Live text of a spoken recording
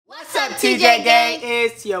What's up, TJ Gang?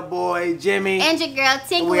 It's your boy Jimmie and your girl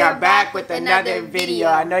Tink. We are back with another video.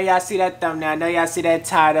 I know y'all see that thumbnail. I know y'all see that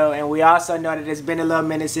title, and we also know that it's been a little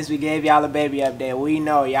minute since we gave y'all a baby update. We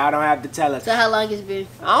know y'all don't have to tell us. So how long it's been?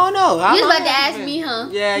 I don't know. You was about to ask me, huh?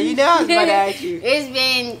 Yeah, you know I was about to ask you. It's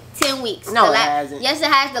been 10 weeks. No, it hasn't. Yes,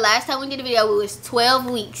 it has. The last time we did a video, it was 12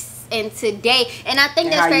 weeks, and today, and I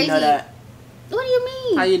think that's how crazy. You know that? What do you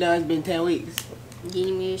mean? How you know it's been 10 weeks?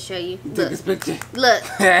 Give me to show you. You took this picture. Look.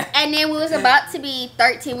 And then we was about to be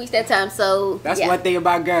 13 weeks that time, so that's one thing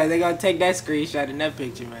about girls. They gonna take that screenshot in that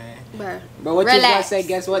picture, man. Bruh. But what you gonna say,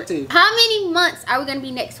 guess what to? How many months are we gonna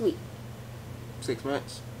be next week? 6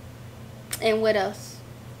 months. And what else?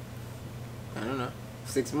 I don't know.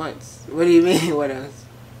 6 months. What do you mean, what else?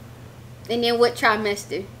 And then what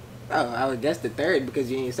trimester? Oh, I would guess the third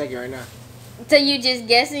because you're in your second right now. So you just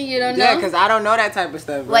guessing? You don't know? Yeah, because I don't know that type of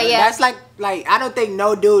stuff. Bro. Well, yeah. That's like I don't think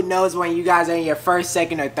no dude knows when you guys are in your first,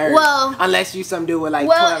 second, or third. Well, unless you some dude with like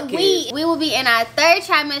 12 kids. We will be in our third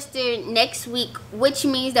trimester next week, which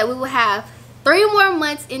means that we will have 3 more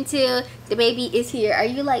months until the baby is here. Are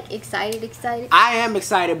you like excited? I am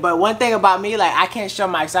excited, but one thing about me, like I can't show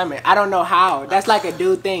my excitement. I don't know how. That's like a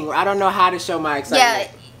dude thing. I don't know how to show my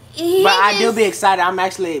excitement. Yeah. But I do be excited. I'm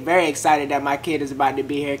actually very excited that my kid is about to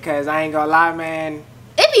be here because I ain't gonna lie, man.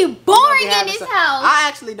 It be boring in this house. I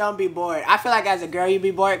actually don't be bored. I feel like as a girl you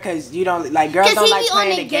be bored because you don't like girls don't like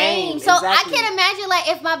playing the game. So exactly. I can imagine like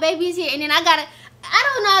if my baby's here and then I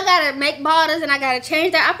gotta make bottles and I gotta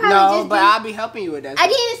change that. I probably but I'll be helping you with that. I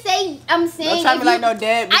didn't say. I'm saying. Don't try to be like no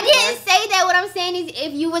dad. I didn't say that. What I'm saying is,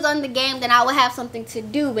 if you was on the game, then I would have something to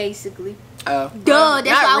do, basically. Duh. That's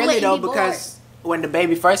why I wouldn't be bored. Because when the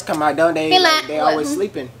baby first come out, don't they? They always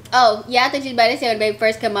sleeping. Oh yeah, I thought you was about to say when the baby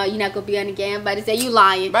first come out, you're not gonna be on the game. I'm about to say you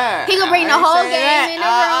lying. Bruh, he gonna bring the whole game in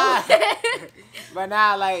the room. But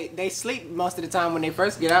now, like they sleep most of the time when they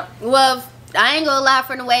first get out. Well, I ain't gonna lie,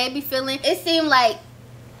 from the way it be feeling, it seemed like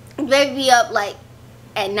baby be up like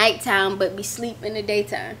at nighttime, but be sleep in the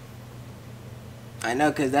daytime. I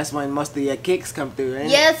know, cause that's when most of your kicks come through. Ain't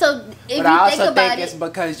yeah, it? So if but I also think it's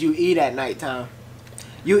because you eat at nighttime.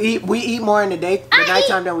 We eat more in the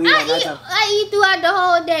nighttime than we eat at nighttime. I eat throughout the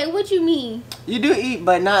whole day. What you mean? You do eat,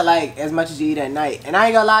 but not like as much as you eat at night. And I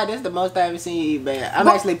ain't gonna lie, this is the most I ever seen you eat, babe. I'm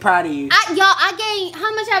actually proud of you. I gained,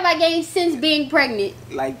 how much have I gained since being pregnant?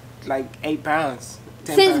 Like 8 pounds.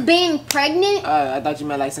 Since being pregnant? I thought you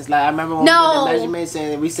meant like since I remember when we did the measurements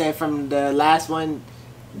and we said from the last one,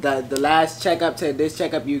 the last checkup to this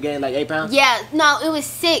checkup you gained like 8 pounds? Yeah, no, it was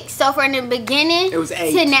 6. So from the beginning it was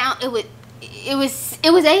 8 to now it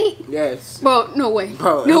was 8? Yes. Bro, no way.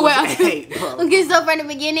 Bro, no way. 8, bro. Okay, so from the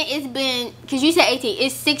beginning it's been, because you said 18,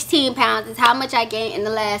 it's 16 pounds. It's how much I gained in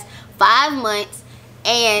the last 5 months.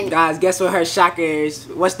 And guys, guess what her shocker is?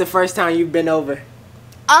 What's the first time you've been over?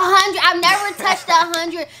 100. I've never touched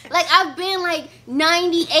 100. Like I've been like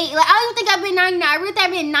 98. Like I don't even think I've been 99. I really think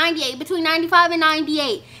I've been 98, between 95 and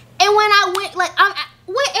 98. And when I went, like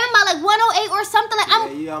what am I, like 108 or something? Like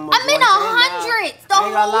I'm in 100s. The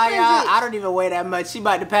whole 100. I don't even weigh that much. She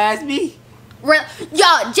about to pass me.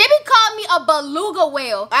 Y'all, Jimmie called me a beluga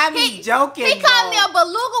whale. I be joking. He called me a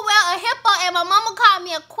beluga whale, a hippo, and my mama called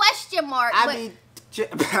me a question mark. I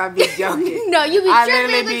be joking. No, you be I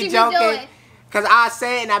tripping. Literally be joking. Cause I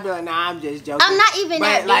say it and I be like, nah, I'm just joking. I'm not even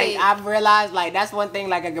that big. Like I've realized, like that's one thing,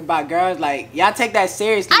 like about girls, like y'all take that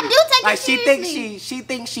seriously. I do take it seriously. She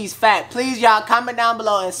thinks she's fat. Please, y'all, comment down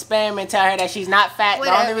below and spam and tell her that she's not fat.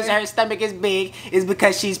 Whatever. The only reason her stomach is big is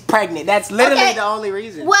because she's pregnant. That's literally the only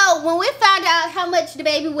reason. Well, when we found out how much the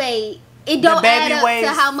baby weighed, it don't add up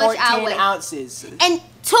to how much I weigh. 14 ounces. And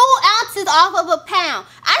 2 ounces off of a pound.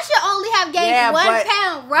 I should only have gained 1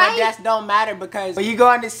 pound, right? But that don't matter because when you go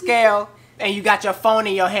on the scale and you got your phone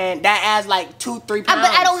in your hand, that adds like 2-3 pounds. But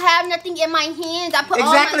I don't have nothing in my hands. I put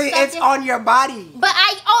exactly, all my stuff it's on your body. But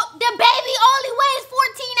the baby only weighs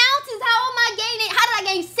 14 ounces. How am I gaining? How did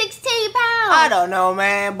I gain 16 pounds? I don't know,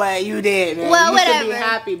 man, but you did, man. Well, you whatever. should be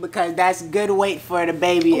happy because that's good weight for the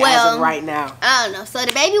baby as of right now. I don't know. So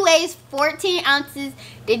the baby weighs 14 ounces.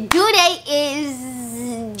 The due date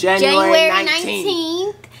is January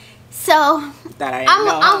 19th. So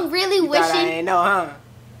I'm really wishing. I didn't know, huh?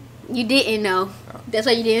 You didn't know. That's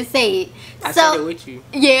why you didn't say it. I said it with you.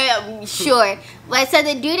 Yeah, sure. But so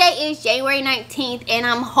the due date is January 19th, and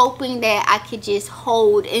I'm hoping that I could just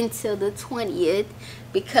hold until the 20th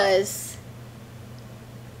because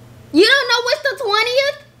you don't know what's the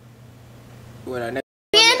 20th? What I know.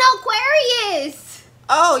 In Aquarius.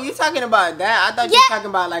 Oh, you talking about that? I thought you were talking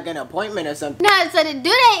about like an appointment or something. No, so the due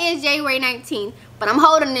date is January 19th. but I'm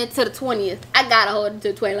holding it to the 20th. I gotta hold it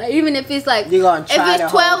to the 20th. Like, even if it's like, you're gonna try to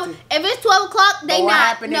hold if it's 12 o'clock, they but what not.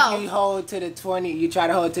 happens if you hold to the 20th? You try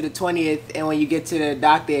to hold to the 20th, and when you get to the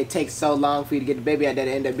doctor, it takes so long for you to get the baby out that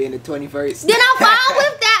it end up being the 21st. Then I'm fine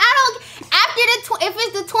with that. I don't. After if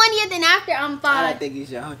it's the 20th and after, I'm fine. I don't think you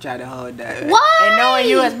should try to hold that. Why? And knowing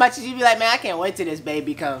you as much as you be like, man, I can't wait till this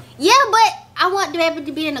baby come. Yeah, but I want the baby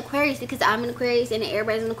to be an Aquarius because I'm an Aquarius and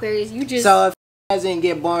everybody's an Aquarius. You just so if he doesn't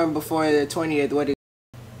get born before the 20th, what is?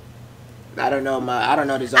 I don't know I don't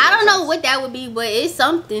know the zodiac I don't know signs. what that would be, but it's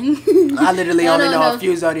something. I literally only know a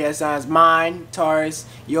few zodiac signs. Mine, Taurus,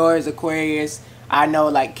 yours, Aquarius. I know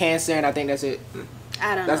like Cancer, and I think that's it.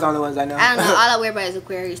 I don't know. That's the only ones I know. I don't know. All I worry about is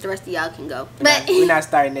Aquarius. The rest of y'all can go. But we're not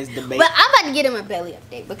starting this debate. But I'm about to get him a belly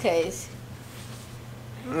update because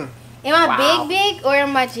am I big or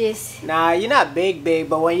am I just? Nah, you're not big,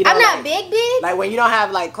 but when you don't, I'm not big. Like when you don't have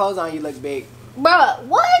like clothes on, you look big. Bro,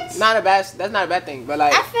 what? That's not a bad thing, but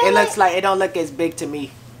like it looks like it don't look as big to me.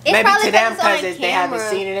 Maybe to them because they haven't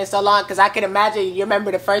seen it in so long. Because I can imagine, you remember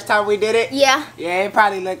the first time we did it? Yeah. Yeah, it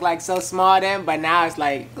probably looked like so small then, but now it's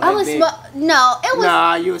like I was big. small. No, it was.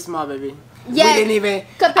 Nah, you were small, baby. Yeah. We didn't even.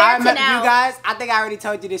 Compared to now. You guys, I think I already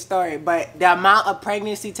told you this story, but the amount of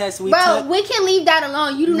pregnancy tests we took. Bro, we can leave that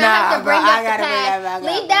alone. You do not have to bring up the past.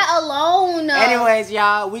 Leave that alone. Anyways,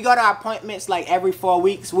 y'all, we go to our appointments like every 4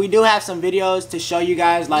 weeks. We do have some videos to show you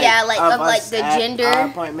guys, like of like the gender our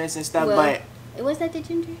appointments and stuff, but. Was that the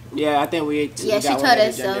gender? Yeah, I think we. Yeah, she told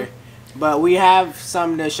us so. But we have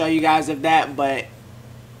some to show you guys of that, but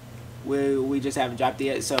we just haven't dropped it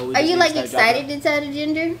yet. So are you like excited to tell the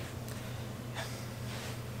gender?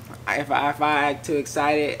 If I act too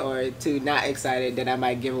excited or too not excited, then I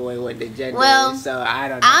might give away what the gender is. So I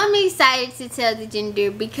don't know. I'm excited to tell the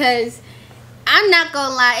gender because I'm not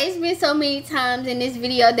gonna lie, it's been so many times in this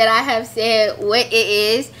video that I have said what it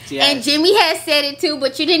is. Yes. And Jimmie has said it too,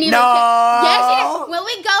 but you didn't even yes, when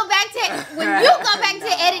we go back to when you go back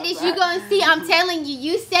to edit this, you're gonna see I'm telling you,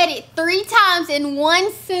 you said it 3 times in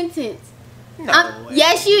one sentence.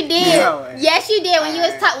 Yes, you did. No yes, you did when you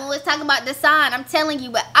was talking about the sign. I'm telling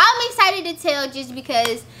you, but I'm excited to tell just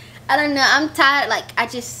because I don't know. I'm tired. Like I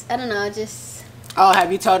don't know. Just. Oh,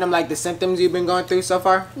 have you told them like the symptoms you've been going through so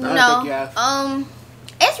far? No. I don't think you have.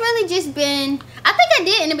 It's really just been. I think I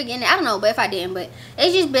did in the beginning. I don't know, but if I didn't, but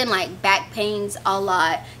it's just been like back pains a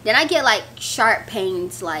lot. Then I get like sharp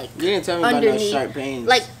pains, like you didn't tell me underneath. About no sharp pains.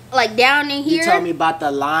 Like down in here. You told me about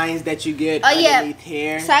the lines that you get underneath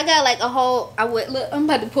here. So I got like a whole. Look. I'm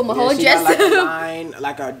about to put my whole dress. Got like a line,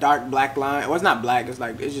 like a dark black line. Well, it's not black.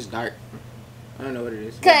 It's just dark. I don't know what it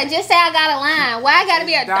is. Cause just say I got a line. Why I gotta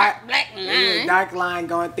be a dark black line? A dark line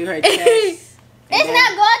going through her chest. It's not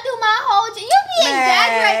going through my whole chest. You be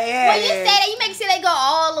exaggerating. Yeah, when you say that, you make sure they go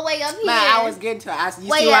all the way up here. I was getting to it.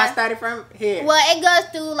 You see where I started from? Here. Well, it goes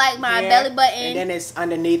through like my belly button. And then it's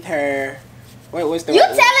underneath her. Wait, what's the You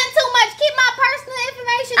telling too much. Keep my personal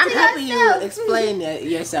information to yourself. I'm happy you explain that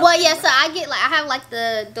yourself. Well, yeah, so I get like, I have like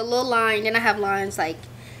the little line. Then I have lines like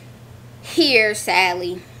here,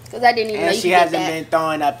 Sally. Because I didn't even know you could get that. And she hasn't been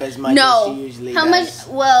throwing up as much as she usually does. How much?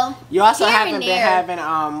 Well, you also haven't been having,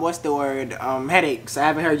 what's the word? Headaches. I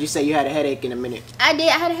haven't heard you say you had a headache in a minute. I did.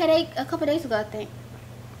 I had a headache a couple days ago, I think.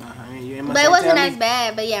 But it wasn't as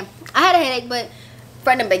bad. But yeah, I had a headache. But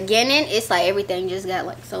from the beginning, it's like everything just got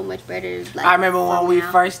like so much better. Like, I remember when we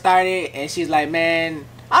first started, and she's like, man,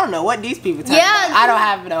 I don't know what these people talking about. I don't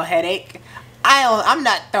have no headache. I'm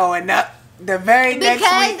not throwing up. The very next week.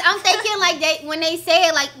 Because I'm thinking like when they say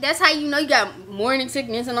it, like that's how you know you got morning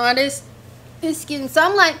sickness and all this. Excuse me. So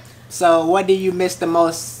I'm like. So what do you miss the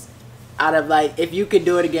most out of like if you could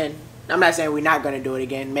do it again? I'm not saying we're not gonna do it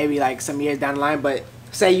again. Maybe like some years down the line, but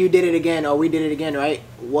say you did it again or we did it again, right?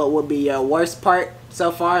 What would be your worst part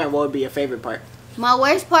so far, and what would be your favorite part? My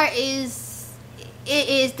worst part is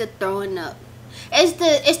the throwing up. It's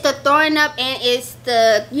the throwing up and it's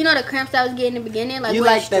the the cramps I was getting in the beginning, like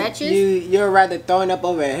when it stretches. You're rather throwing up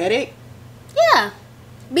over a headache? Yeah.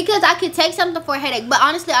 Because I could take something for a headache, but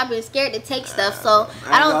honestly, I've been scared to take stuff, so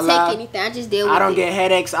I don't take anything. I just deal with it. I don't get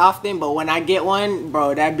headaches often, but when I get one,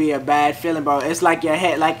 bro, that'd be a bad feeling, bro. It's like your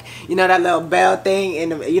head, like that little bell thing in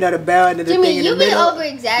the, the bell and the Jimmie, thing in the middle. you be over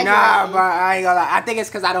exaggerating. Nah, bro, I ain't gonna lie. I think it's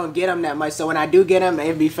because I don't get them that much, so when I do get them,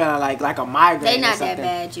 it be feeling like a migraine. They not that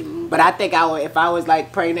bad, Jimmie. But I think I would, if I was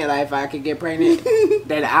like pregnant, like if I could get pregnant,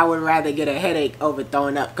 then I would rather get a headache over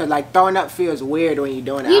throwing up, cause like throwing up feels weird when you're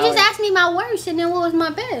doing it. You just asked me my worst, and then what was my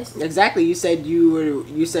best? Exactly. You said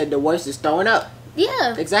you said the worst is throwing up.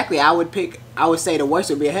 Yeah. Exactly. I would say the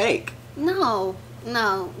worst would be a headache. No.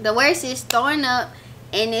 The worst is throwing up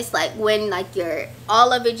and it's like when like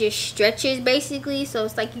all of it just stretches basically, so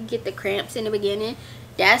it's like you get the cramps in the beginning.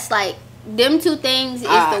 That's like them two things is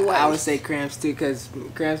the worst. I would say cramps too, because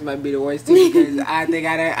cramps might be the worst too, because I think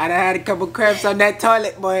I done had a couple cramps on that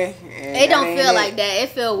toilet, boy. It don't feel like that. It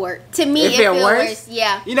feel worse. To me, it feel worse.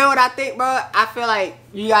 Yeah. You know what I think, bro? I feel like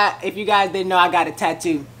if you guys didn't know, I got a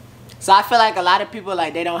tattoo. So I feel like a lot of people,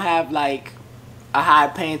 like, they don't have like a high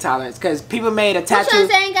pain tolerance, because people made a tattoo. You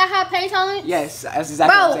saying got high pain tolerance? Yes, that's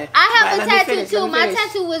exactly what I'm saying. I have a tattoo too. My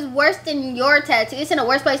tattoo was worse than your tattoo. It's in a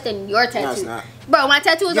worse place than your tattoo. No, it's not. Bro, my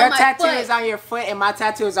tattoo is on my foot. Your tattoo is on your foot and my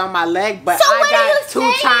tattoo is on my leg, but so I got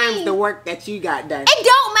 2 times the work that you got done. It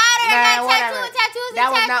don't matter. That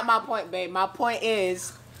was not my point, babe. My point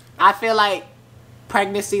is, I feel like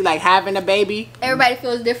pregnancy, like having a baby, everybody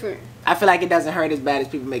feels different. I feel like it doesn't hurt as bad as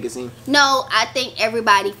people make it seem. No, I think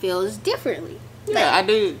everybody feels differently. Yeah, like, I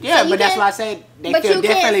do. Yeah, so but that's why I say they feel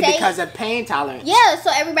differently because of pain tolerance. Yeah,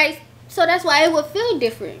 so that's why it would feel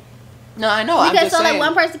different. No, I know. Because I'm just saying, like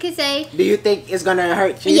one person could say, do you think it's gonna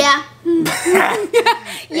hurt you? Yeah.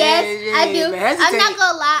 Yes, I do. I'm not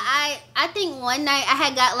gonna lie. I think one night I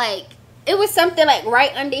had got like, it was something like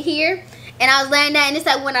right under here, and I was laying down, and it's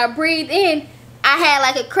like when I breathed in, I had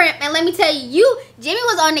like a cramp. And let me tell you, Jimmie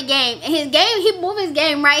was on the game, and he moved his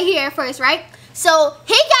game right here at first, right? So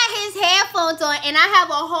he got his headphones on, and I have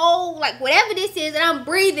a whole like whatever this is, and I'm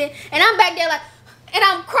breathing, and I'm back there like, and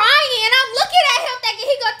I'm crying, and I'm looking at him thinking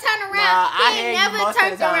he gonna turn around. Nah, he never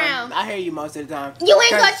turns around. I hear you most of the time. You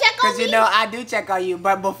ain't gonna check on me? Because you know I do check on you,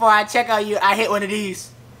 but before I check on you, I hit one of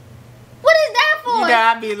these. What is that for? You know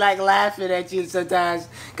I be like laughing at you sometimes.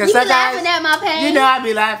 You be laughing at my pain? You know I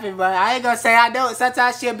be laughing, but I ain't gonna say I don't.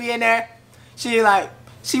 Sometimes she'll be in there, she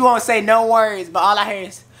won't say no words, but all I hear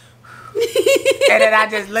is and then I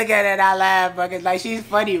just look at it and I laugh, bro, cause like she's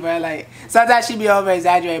funny, bro. Like sometimes she be over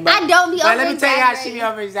exaggerating, but I don't be over exaggerating. But let me tell you how she be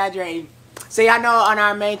over exaggerating. So y'all know on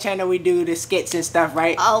our main channel we do the skits and stuff,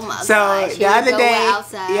 right? Oh my gosh. So the other day,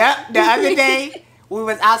 the other day we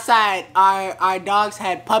was outside. Our dogs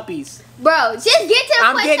had puppies. Bro, just get to the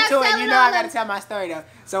I'm getting to it. You know I gotta tell my story though.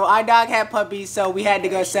 So our dog had puppies, so we had to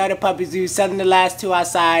go sell the puppies. We were selling the last 2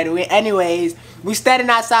 outside. Anyways, we standing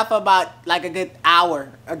outside for about like a good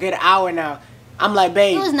hour now. I'm like,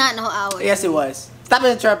 babe. It was not no hour. Yes, it was. Stop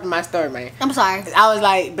interrupting my story, man. I'm sorry. I was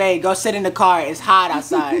like, babe, go sit in the car. It's hot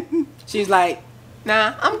outside. She's like,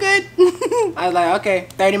 nah, I'm good. I was like, okay.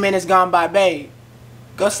 30 minutes gone by, babe.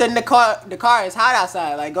 Go sit in the car. The car is hot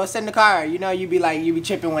outside. Like, go sit in the car. You know, you be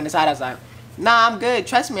tripping when it's hot outside. Nah, I'm good.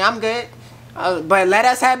 Trust me, I'm good. But let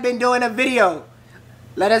us have been doing a video.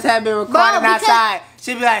 Let us have been recording outside.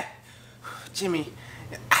 She'd be like, Jimmie,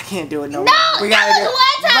 I can't do it no more. No, we gotta do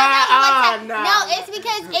one time. No, it's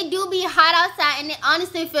because it do be hot outside, and it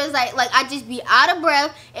honestly feels like I just be out of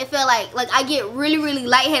breath. It feel like I get really, really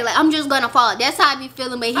lightheaded. Like I'm just gonna fall. That's how I be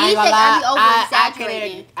feeling. But he think I be over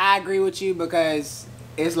exaggerating. I agree with you because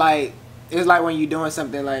it's like when you doing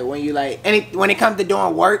something, like when you when it comes to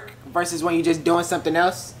doing work versus when you just doing something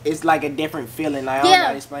else, it's like a different feeling. Like I don't know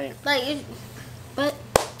how to explain it. But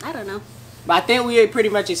I don't know. But I think we pretty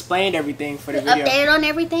much explained everything for the video. Updated on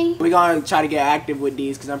everything. We're going to try to get active with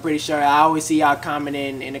these because I'm pretty sure I always see y'all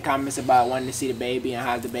commenting in the comments about wanting to see the baby and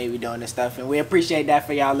how's the baby doing and stuff. And we appreciate that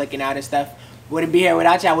for y'all looking out and stuff. Wouldn't be here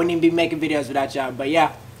without y'all. Wouldn't even be making videos without y'all. But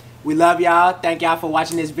yeah, we love y'all. Thank y'all for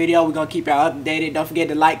watching this video. We're going to keep y'all updated. Don't forget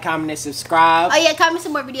to like, comment, and subscribe. Oh yeah, comment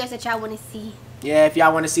some more videos that y'all want to see. Yeah, if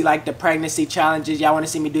y'all want to see like the pregnancy challenges, y'all want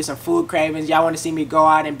to see me do some food cravings, y'all want to see me go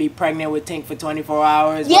out and be pregnant with Tink for 24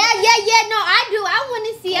 hours. Yeah. No, I do. I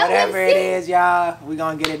want to see. Whatever it is, y'all, we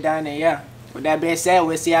going to get it done. And yeah, with that being said,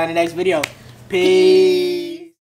 we'll see y'all in the next video. Peace.